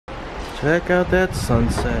Check out that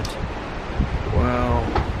sunset. Wow.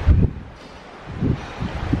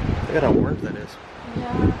 Look at how orange that is.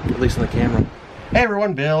 Yeah. At least in the camera. Hey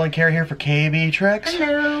everyone, Bill and Carrie here for KB Treks.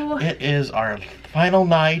 Hello. It is our final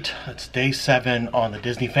night. It's day 7 on the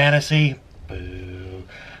Disney Fantasy. Boo.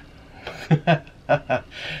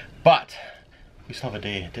 But we still have a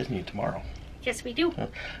day at Disney tomorrow. Yes, we do.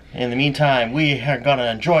 In the meantime, we are gonna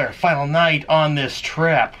enjoy our final night on this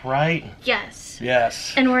trip, right? Yes.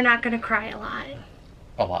 Yes. And we're not gonna cry a lot.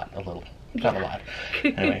 A little. Not a lot.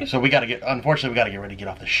 Anyway, so unfortunately we gotta get ready to get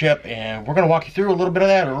off the ship, and we're gonna walk you through a little bit of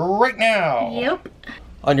that right now. Yep.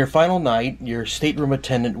 On your final night, your stateroom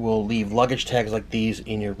attendant will leave luggage tags like these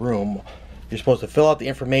in your room. You're supposed to fill out the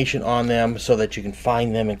information on them so that you can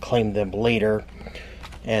find them and claim them later.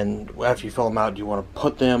 And after you fill them out, you want to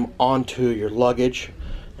put them onto your luggage.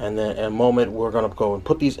 And then in a moment, we're going to go and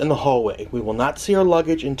put these in the hallway. We will not see our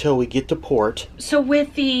luggage until we get to port. So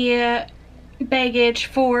with the baggage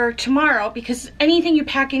for tomorrow, because anything you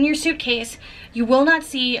pack in your suitcase, you will not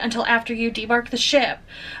see until after you debark the ship.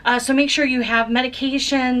 So make sure you have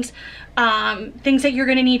medications, things that you're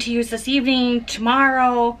going to need to use this evening,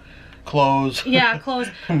 tomorrow. Clothes. Yeah, clothes.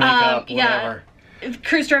 Makeup, whatever. Yeah.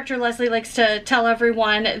 Cruise director Leslie likes to tell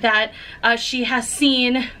everyone that she has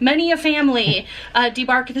seen many a family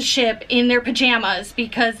debark the ship in their pajamas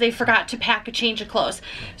because they forgot to pack a change of clothes.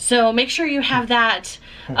 So make sure you have that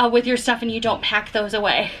with your stuff and you don't pack those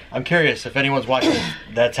away. I'm curious if anyone's watching this,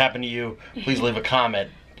 that's happened to you, please leave a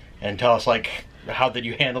comment and tell us, like, how did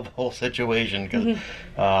you handle the whole situation? Because,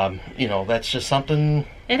 you know, that's just something...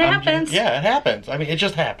 It happens. Yeah, it happens. I mean, it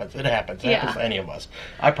just happens. It happens. It happens to any of us.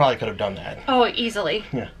 I probably could have done that. Oh, easily.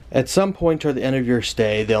 Yeah. At some point toward the end of your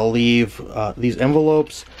stay, they'll leave these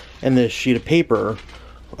envelopes and this sheet of paper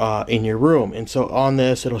in your room. And so on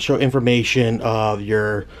this, it'll show information of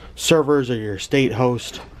your servers or your state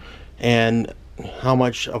host and how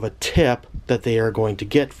much of a tip that they are going to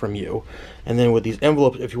get from you. And then with these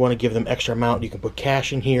envelopes, if you want to give them extra amount, you can put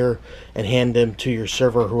cash in here and hand them to your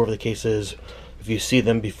server, whoever the case is, if you see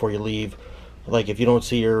them before you leave. Like if you don't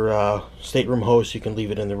see your stateroom host, you can leave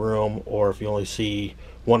it in the room, or if you only see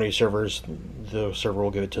one of your servers, the server will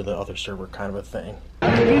give it to the other server, kind of a thing.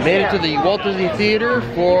 Made it to the Walt Disney Theater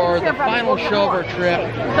for the final show of our trip.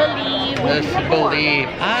 Believe. Let's believe.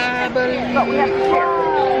 I believe. But we have to share.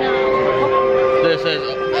 This is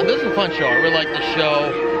a fun show. I really like the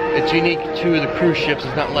show. It's unique to the cruise ships.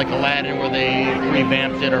 It's not like Aladdin where they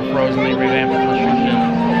revamped it, or Frozen, they revamped it for the cruise ship.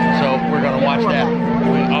 So we're gonna watch that.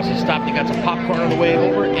 We also stopped and got some popcorn on the way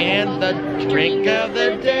over, and the drink of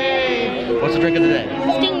the day. What's the drink of the day?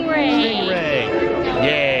 Stingray. Stingray.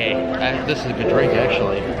 Yay. This is a good drink,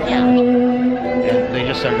 actually. Yeah. And they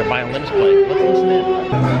just started the violins playing. Let's listen in.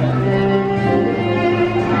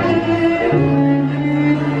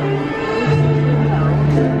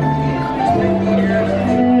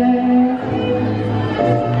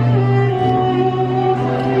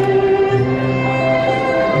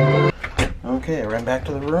 Okay, I ran back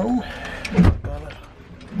to the room. Gotta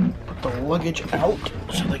put the luggage out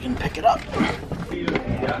so they can pick it up.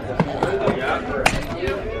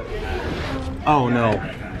 Oh no.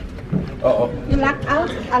 Uh-oh. You locked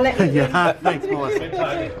out? I'll let you Yeah, thanks, Melissa.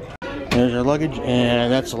 There's our luggage,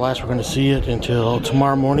 and that's the last we're going to see it until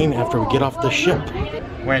tomorrow morning after we get off the ship.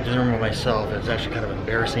 Went to the room by myself. It's actually kind of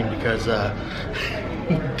embarrassing because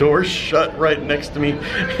doors shut right next to me, so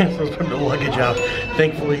I was putting the luggage out.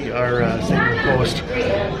 Thankfully, our stateroom host,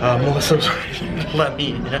 Melissa, was ready to let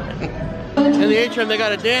me in. In the atrium, they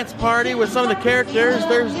got a dance party with some of the characters.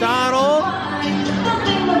 There's Donald,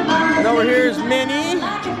 and over here is Minnie.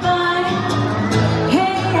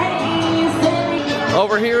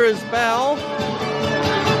 Over here is Belle.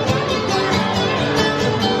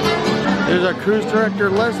 There's our cruise director,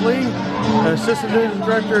 Leslie, and assistant cruise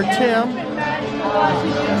director, Tim.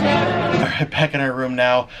 Alright, back in our room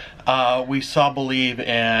now. We saw Believe,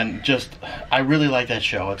 and I really like that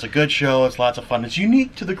show. It's a good show. It's lots of fun. It's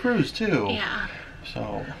unique to the cruise, too. Yeah.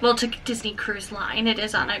 So. Well, to Disney Cruise Line, it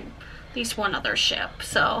is on at least one other ship,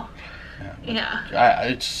 so. Yeah.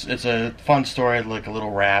 It's a fun story, like a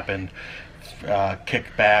little rap and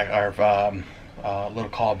kickback, or little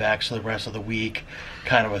callbacks to the rest of the week,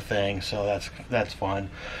 kind of a thing. So that's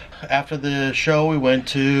fun. After the show, we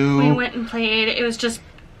went and played. It was just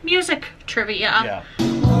music trivia. Yeah.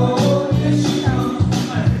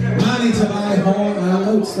 Money to buy home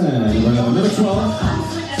outside. Number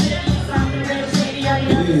 12.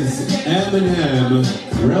 It is Eminem.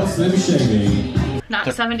 Real Slim Shady. Not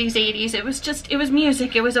 70s, 80s. It was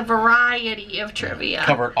music. It was a variety of trivia.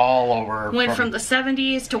 Covered all over. Went from the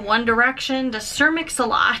 70s to One Direction to Sir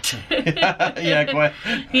Mix-a-Lot.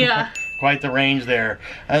 Yeah, quite the range there.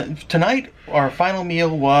 Tonight, our final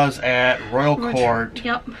meal was at Royal Court.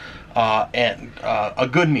 Yep. And a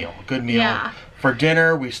good meal. Yeah. For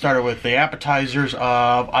dinner, we started with the appetizers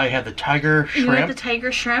of, I had the tiger shrimp. You had the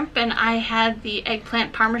tiger shrimp, and I had the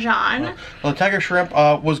eggplant parmesan. Well, the tiger shrimp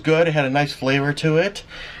was good. It had a nice flavor to it.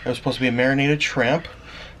 It was supposed to be a marinated shrimp.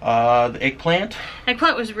 The eggplant?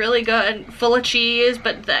 Eggplant was really good, full of cheese,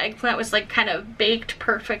 but the eggplant was like kind of baked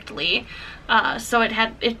perfectly. So it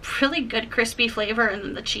had really good crispy flavor, and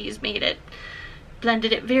then the cheese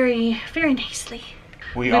blended it very, very nicely.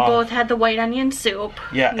 We both had the white onion soup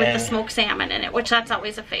with the smoked salmon in it, which that's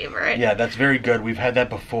always a favorite. Yeah, that's very good. We've had that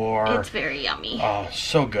before. It's very yummy.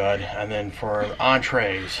 So good. And then for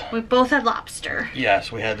entrees, we both had lobster.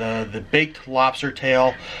 Yes, we had the baked lobster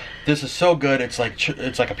tail. This is so good. It's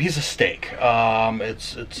like a piece of steak.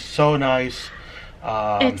 It's so nice.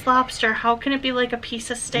 It's lobster. How can it be like a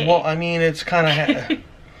piece of steak? Well, I mean, it's kind of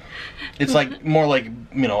it's like more like,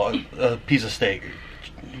 you know, a piece of steak.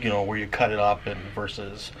 You know, where you cut it up and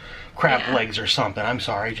versus crab legs or something. I'm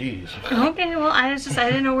sorry, jeez. Okay, well, I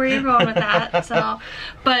didn't know where you're going with that. So,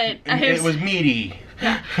 but it was meaty.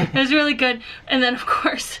 Yeah, it was really good. And then, of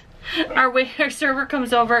course, our server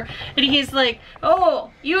comes over and he's like,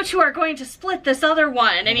 "Oh, you two are going to split this other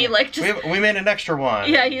one," and he like just we made an extra one.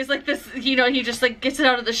 Yeah, he's like this, you know, he just like gets it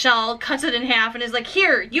out of the shell, cuts it in half, and is like,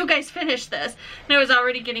 "Here, you guys finish this." And I was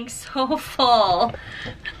already getting so full,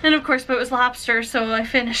 and of course, but it was lobster, so I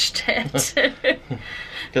finished it.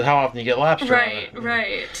 Because how often you get lobster?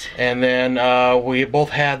 Right. And then we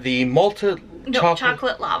both had the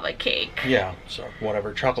chocolate lava cake. Yeah, so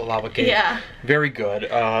whatever, chocolate lava cake. Yeah. Very good.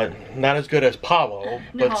 Not as good as Palo,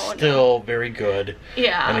 but still very good.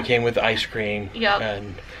 Yeah. And it came with ice cream. Yep.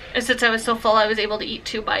 And since I was so full, I was able to eat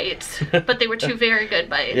 2 bites, but they were 2 very good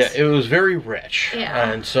bites. Yeah, it was very rich.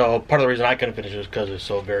 Yeah. And so part of the reason I couldn't finish it is because it's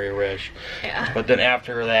so very rich. Yeah. But then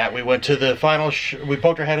after that, we went to the final. We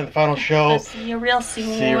poked our head in the final show. See you real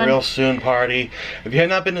soon. See you real soon party. If you have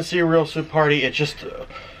not been to see a real soon party, it's just.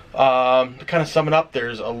 To kind of sum it up,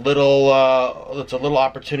 there's a little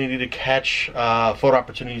opportunity to catch photo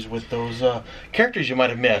opportunities with those characters you might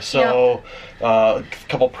have missed. So, a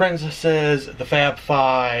couple princesses, the Fab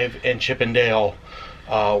Five, and Chip and Dale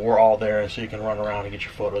were all there, so you can run around and get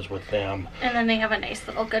your photos with them. And then they have a nice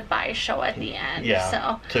little goodbye show at the end. Yeah.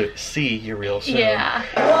 So to see you real soon. Yeah.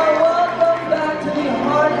 Well, welcome back to the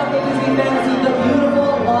heart of the Disney Fantasy, the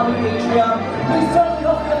beautiful lobby atrium. We certainly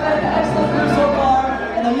hope you've had an excellent cruise so far,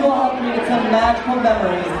 and that you all have created some magical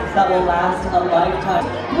memories that will last a lifetime.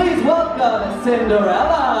 Please welcome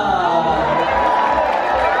Cinderella,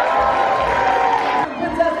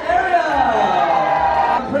 Princess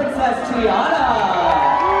Ariel, Princess Tiana.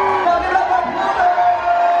 Now give it up for Pluto.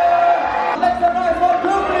 Make some noise for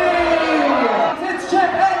Goofy. It's Chip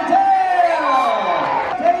and Dale.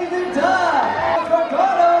 Daisy Duck.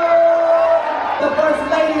 Dracono. The first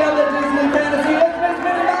lady of the Disney Fantasy is Miss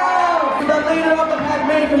Minnie Mouse. The leader of the pack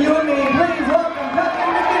made for you and me. Please welcome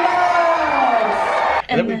Captain Mickey Mouse.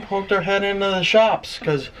 And then we poked our head into the shops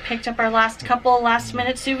because picked up our last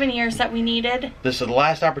minute souvenirs that we needed. this is the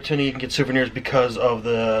last opportunity you can get souvenirs because of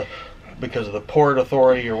the Port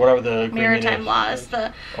Authority or whatever the maritime laws.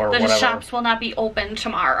 The shops will not be open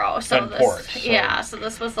tomorrow. So so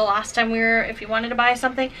this was the last time if you wanted to buy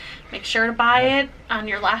something, make sure to buy it on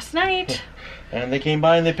your last night. And they came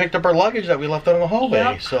by and they picked up our luggage that we left out in the hallway.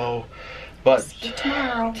 Yep. So, but see you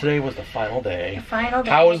tomorrow. Today was the final day. The final day.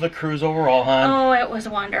 How was the cruise overall, hon? Oh, it was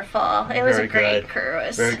wonderful. It was a great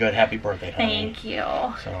cruise. Very good. Happy birthday, honey. Thank you.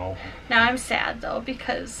 So now I'm sad though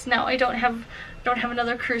because now I don't have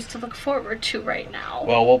another cruise to look forward to right now.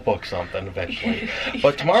 Well, we'll book something eventually.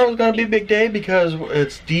 But tomorrow's going to be a big day because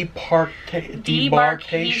it's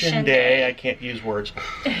debarkation day. I can't use words.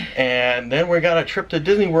 And then we got a trip to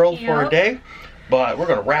Disney World for a day. But we're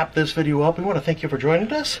going to wrap this video up. We want to thank you for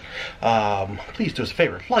joining us. Please do us a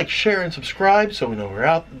favor. Like, share, and subscribe so we know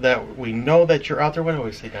that you're out there. When I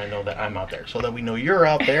always say I know that I'm out there. So that we know you're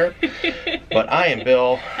out there. But I am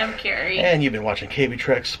Bill. I'm Carrie. And you've been watching KB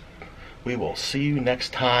Tricks. We will see you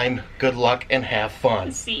next time. Good luck and have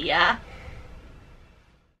fun. See ya.